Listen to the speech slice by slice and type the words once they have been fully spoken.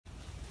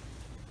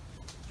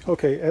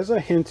Okay, as I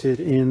hinted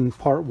in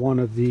part one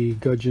of the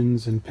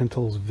Gudgeons and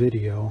Pintles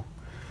video,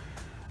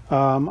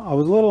 I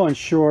was a little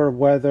unsure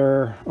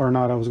whether or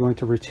not I was going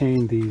to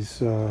retain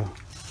these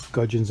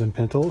Gudgeons and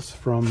Pintles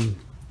from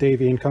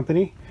Davy and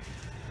Company.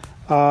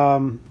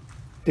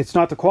 It's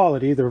not the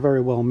quality, they're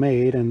very well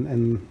made,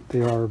 and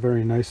they are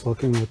very nice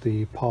looking with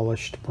the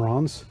polished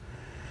bronze.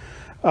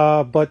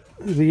 But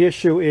the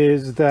issue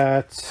is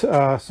that,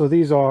 so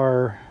these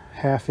are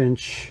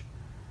 1/2-inch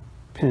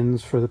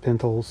pins for the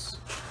pintles.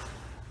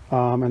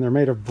 And they're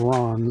made of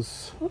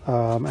bronze,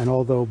 and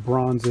although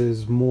bronze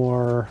is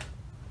more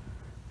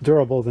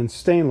durable than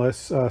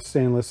stainless,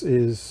 stainless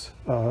is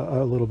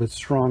a little bit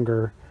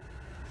stronger,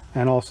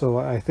 and also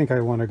I think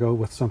I want to go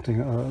with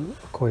something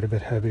quite a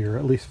bit heavier,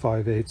 at least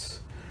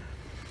 5/8.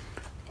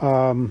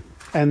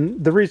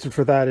 And the reason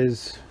for that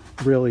is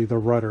really the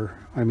rudder.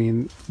 I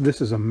mean,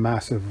 this is a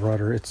massive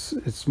rudder.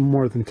 It's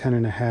more than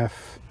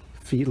 10.5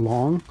 feet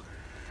long.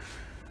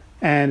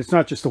 And it's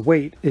not just the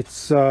weight,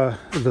 it's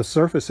the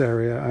surface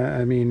area.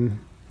 I mean,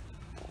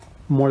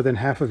 more than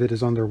half of it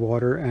is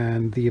underwater,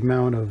 and the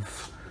amount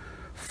of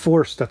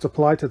force that's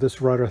applied to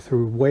this rudder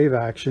through wave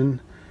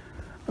action,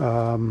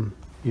 you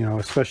know,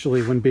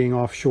 especially when being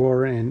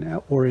offshore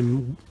or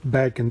in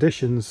bad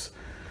conditions,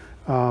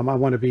 I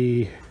want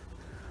to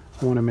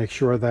make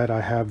sure that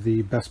I have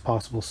the best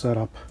possible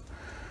setup.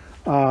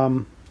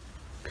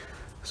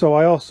 So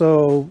I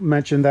also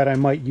mentioned that I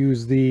might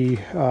use the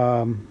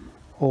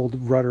old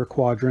rudder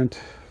quadrant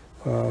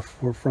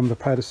from the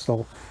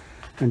pedestal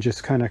and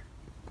just kind of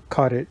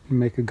cut it and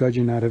make a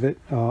gudgeon out of it.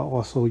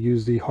 Also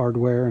use the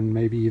hardware and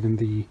maybe even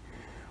the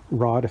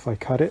rod if I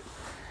cut it.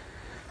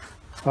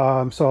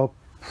 So I'll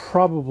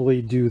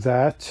probably do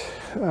that.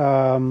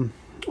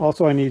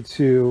 Also I need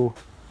to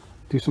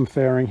do some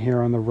fairing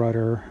here on the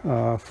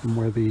rudder from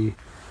where the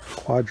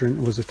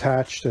quadrant was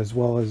attached, as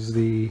well as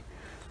the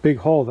big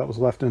hole that was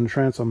left in the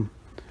transom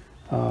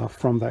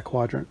from that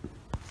quadrant.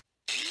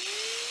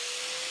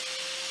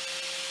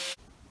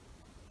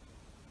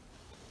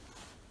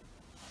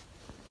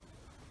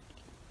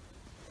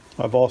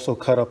 I've also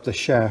cut up the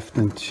shaft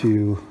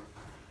into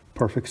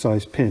perfect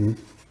size pin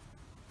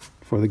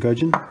for the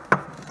gudgeon.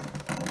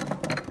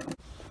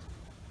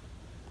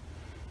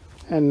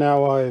 And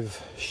now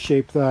I've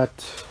shaped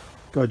that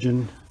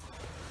gudgeon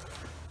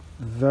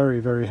very,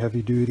 very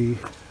heavy duty.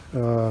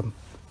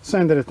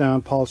 Sanded it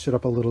down, polished it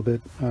up a little bit.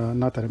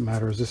 Not that it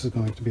matters, this is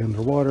going to be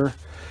underwater.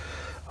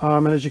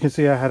 And as you can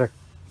see, I had to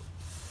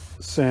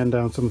sand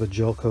down some of the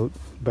gel coat,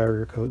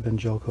 barrier coat, then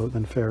gel coat,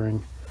 then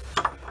fairing.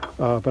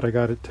 But I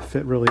got it to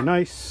fit really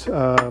nice.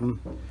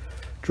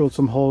 Drilled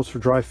some holes for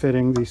dry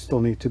fitting. These still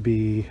need to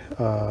be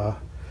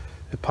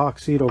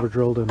epoxied, over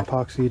drilled and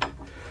epoxied.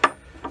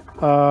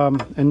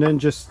 And then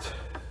just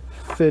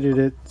fitted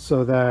it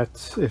so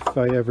that if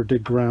I ever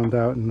did ground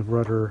out and the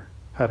rudder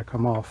had to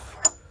come off,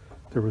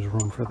 there was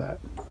room for that.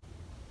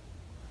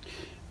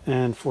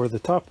 And for the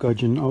top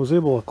gudgeon, I was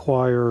able to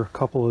acquire a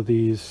couple of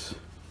these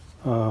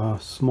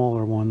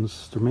smaller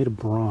ones. They're made of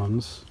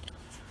bronze.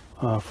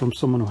 From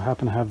someone who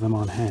happened to have them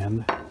on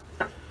hand.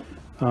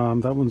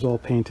 That one's all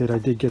painted. I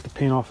did get the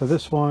paint off of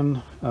this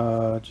one,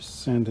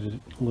 just sanded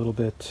it a little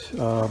bit.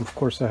 Of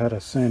course I had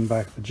to sand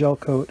back the gel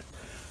coat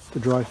to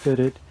dry fit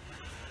it.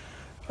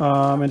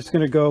 And it's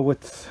going to go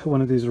with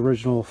one of these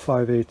original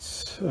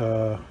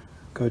 5/8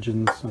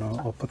 gudgeons, and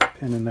I'll put the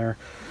pin in there.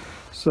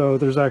 So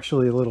there's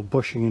actually a little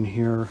bushing in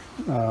here,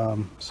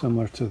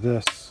 similar to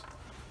this,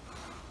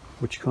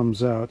 which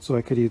comes out. So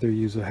I could either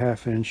use a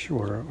 1/2 inch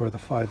or the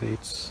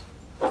 5/8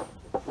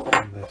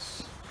 on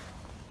this.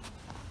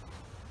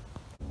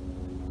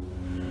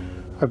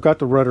 I've got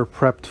the rudder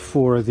prepped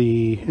for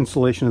the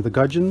installation of the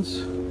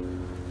gudgeons.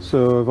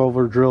 So I've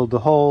over drilled the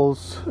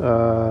holes,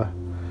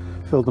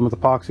 filled them with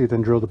epoxy,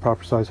 then drilled the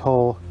proper size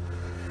hole.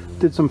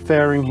 Did some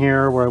fairing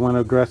here where I went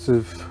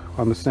aggressive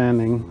on the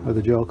sanding of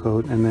the gel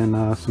coat, and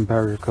then some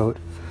barrier coat.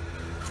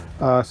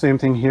 Same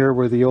thing here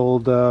where the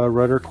old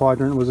rudder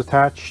quadrant was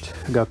attached.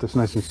 I got this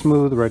nice and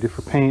smooth, ready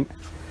for paint.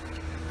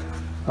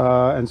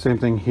 And same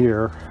thing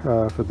here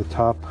for the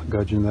top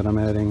gudgeon that I'm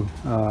adding.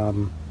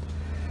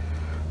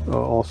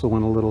 Also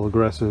went a little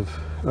aggressive,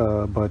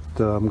 but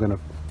I'm gonna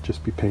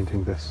just be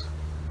painting this.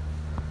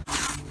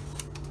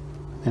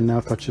 And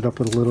now touch it up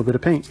with a little bit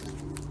of paint.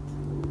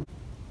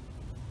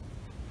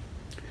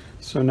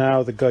 So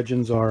now the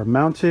gudgeons are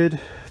mounted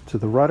to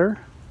the rudder.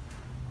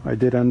 I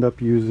did end up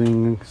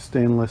using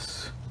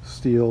stainless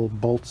steel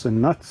bolts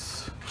and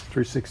nuts,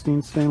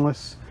 3/16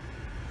 stainless,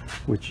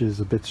 which is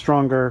a bit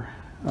stronger.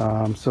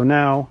 So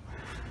now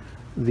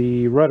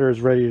the rudder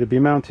is ready to be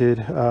mounted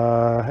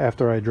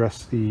after I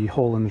address the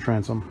hole in the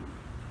transom.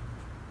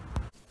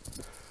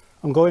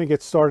 I'm going to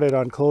get started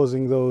on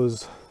closing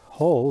those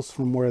holes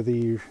from where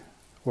the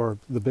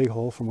big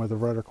hole from where the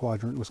rudder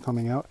quadrant was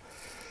coming out.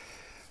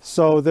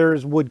 So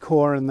there's wood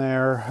core in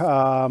there.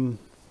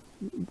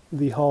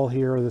 The hull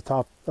here, the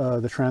top,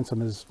 the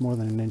transom is more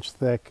than 1 inch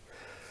thick.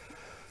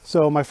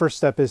 So my first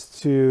step is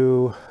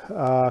to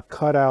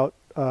cut out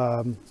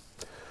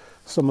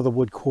some of the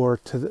wood core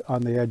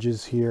on the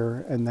edges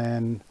here, and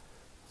then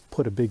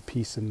put a big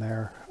piece in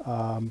there.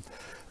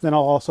 Then I'll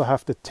also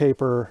have to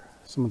taper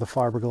some of the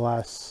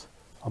fiberglass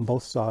on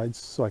both sides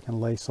so I can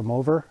lay some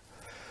over.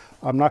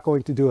 I'm not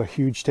going to do a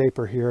huge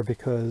taper here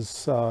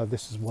because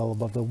this is well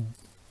above the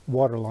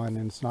water line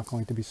and it's not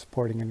going to be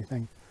supporting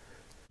anything.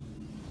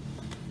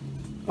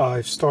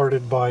 I've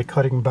started by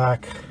cutting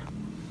back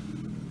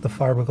the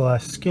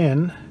fiberglass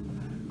skin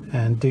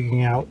and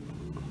digging out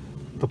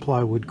the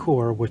plywood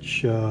core,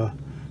 which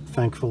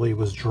thankfully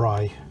was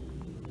dry.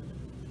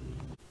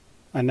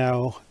 I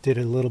now did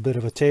a little bit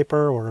of a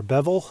taper or a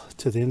bevel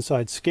to the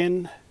inside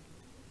skin.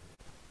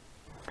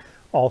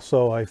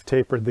 Also, I've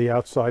tapered the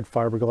outside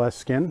fiberglass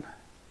skin.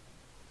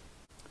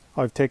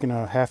 I've taken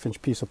a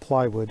 1/2-inch piece of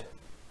plywood,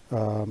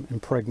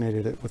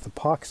 impregnated it with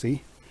epoxy,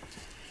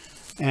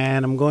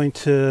 and I'm going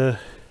to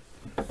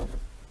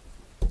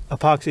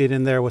epoxy it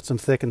in there with some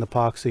thickened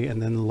epoxy and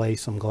then lay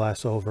some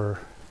glass over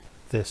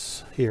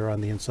this here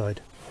on the inside.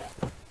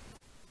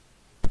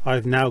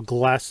 I've now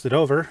glassed it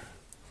over.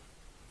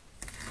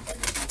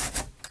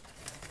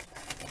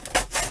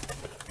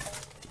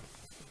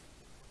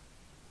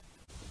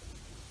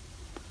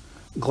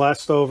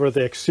 Glassed over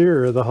the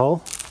exterior of the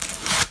hull.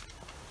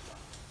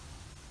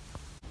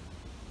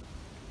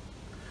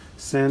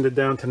 Sanded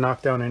down to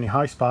knock down any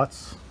high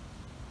spots.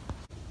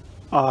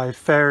 I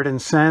ferried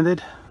and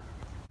sanded,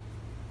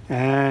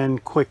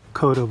 and quick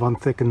coat of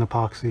unthickened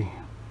epoxy.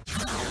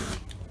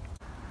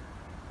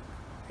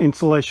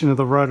 Installation of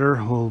the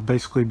rudder will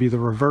basically be the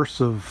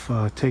reverse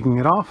of taking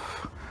it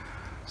off.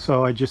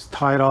 So I just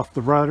tied off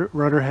the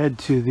rudder head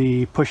to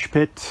the push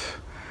pit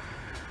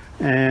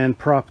and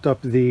propped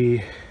up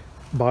the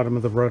bottom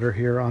of the rudder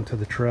here onto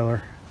the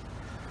trailer.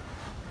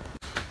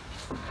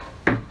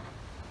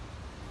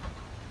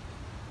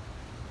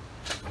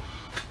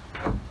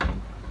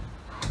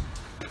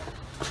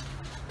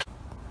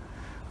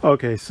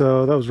 Okay,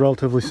 so that was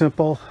relatively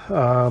simple.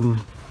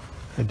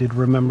 I did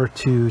remember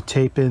to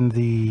tape in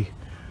the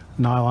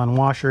nylon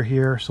washer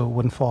here so it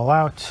wouldn't fall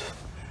out.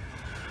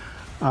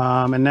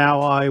 And now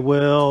I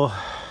will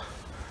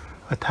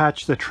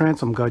attach the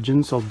transom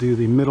gudgeons. I'll do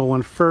the middle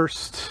one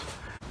first.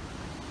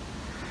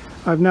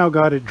 I've now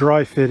got it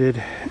dry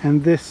fitted,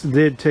 and this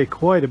did take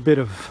quite a bit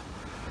of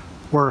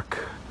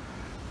work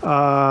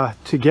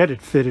to get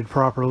it fitted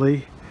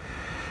properly,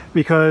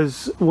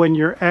 because when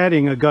you're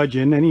adding a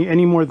gudgeon,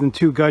 any more than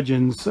 2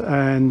 gudgeons,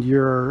 and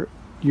you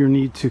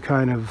need to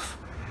kind of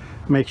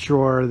make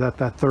sure that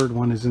that third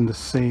one is in the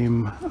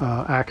same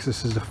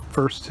axis as the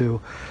first 2.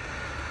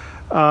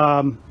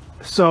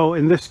 So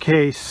in this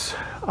case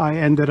I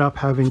ended up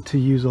having to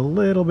use a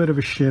little bit of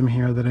a shim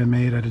here that I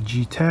made out of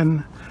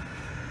G10,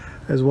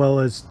 as well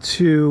as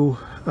 2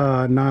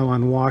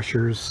 nylon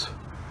washers,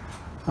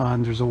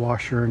 and there's a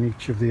washer in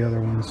each of the other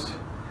ones.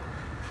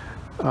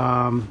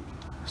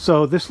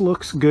 So this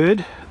looks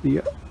good.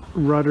 The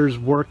rudder's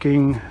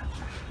working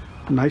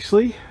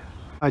nicely.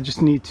 I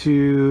just need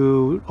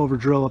to over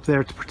drill up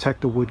there to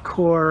protect the wood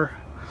core,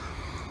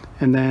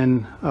 and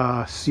then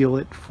seal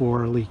it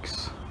for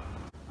leaks.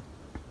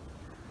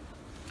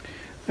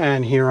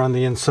 And here on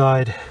the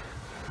inside,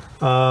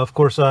 of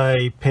course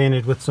I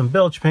painted with some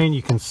bilge paint.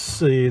 You can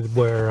see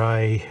where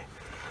I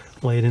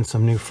laid in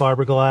some new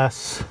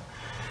fiberglass.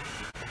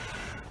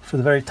 For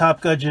the very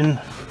top gudgeon,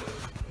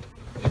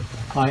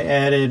 I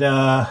added,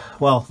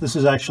 well, this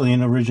is actually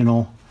an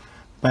original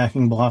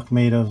backing block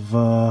made of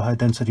high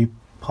density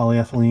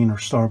polyethylene or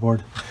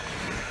starboard.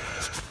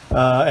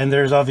 And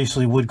there's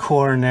obviously wood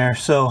core in there,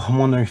 so I'm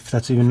wondering if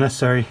that's even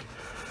necessary.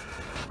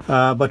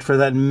 But for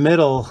that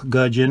middle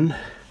gudgeon,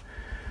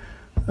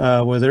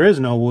 where there is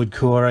no wood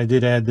core, I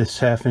did add this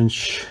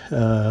 1/2-inch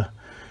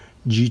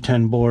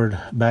G10 board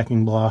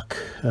backing block.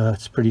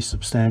 It's pretty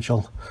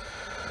substantial.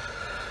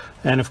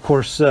 And of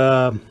course,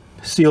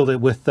 sealed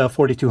it with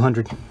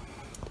 4200.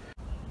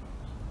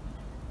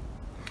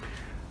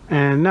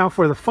 And now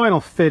for the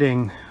final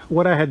fitting,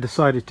 what I had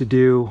decided to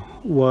do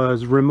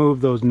was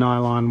remove those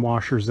nylon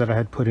washers that I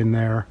had put in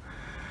there.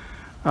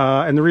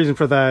 And the reason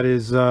for that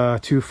is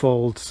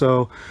twofold.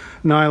 So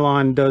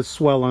nylon does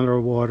swell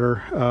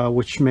underwater,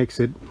 which makes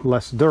it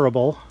less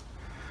durable.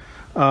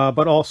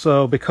 But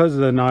also because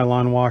the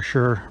nylon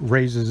washer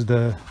raises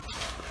the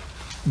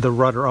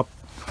rudder up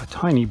a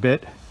tiny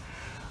bit,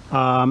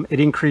 it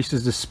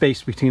increases the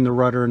space between the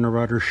rudder and the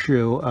rudder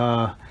shoe,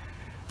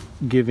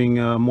 giving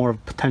more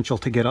potential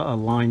to get a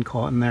line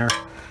caught in there.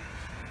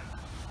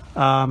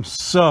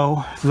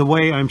 So the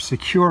way I'm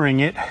securing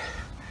it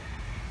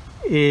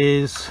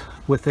is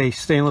with a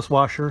stainless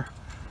washer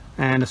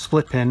and a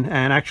split pin,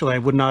 and actually I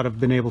would not have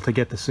been able to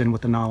get this in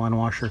with the nylon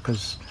washer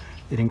because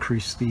it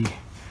increased the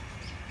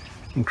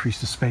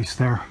space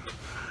there.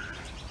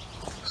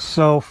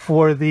 So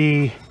for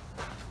the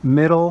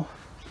middle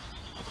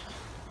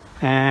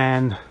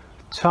and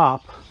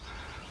top,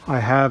 I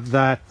have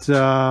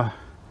that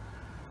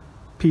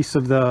piece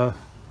of the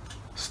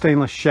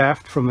stainless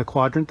shaft from the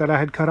quadrant that I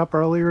had cut up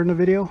earlier in the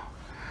video,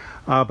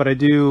 but I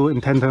do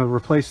intend to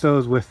replace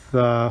those with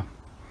a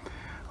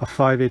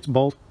 5/8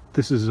 bolt.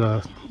 This is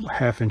a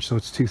 1/2 inch, so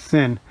it's too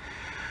thin.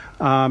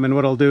 And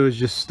what I'll do is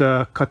just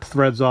cut the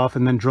threads off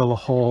and then drill a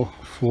hole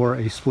for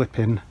a split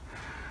pin,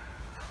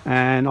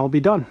 and I'll be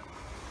done.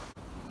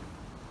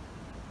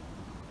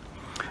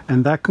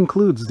 And that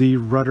concludes the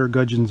Rudder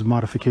Gudgeons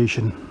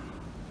modification.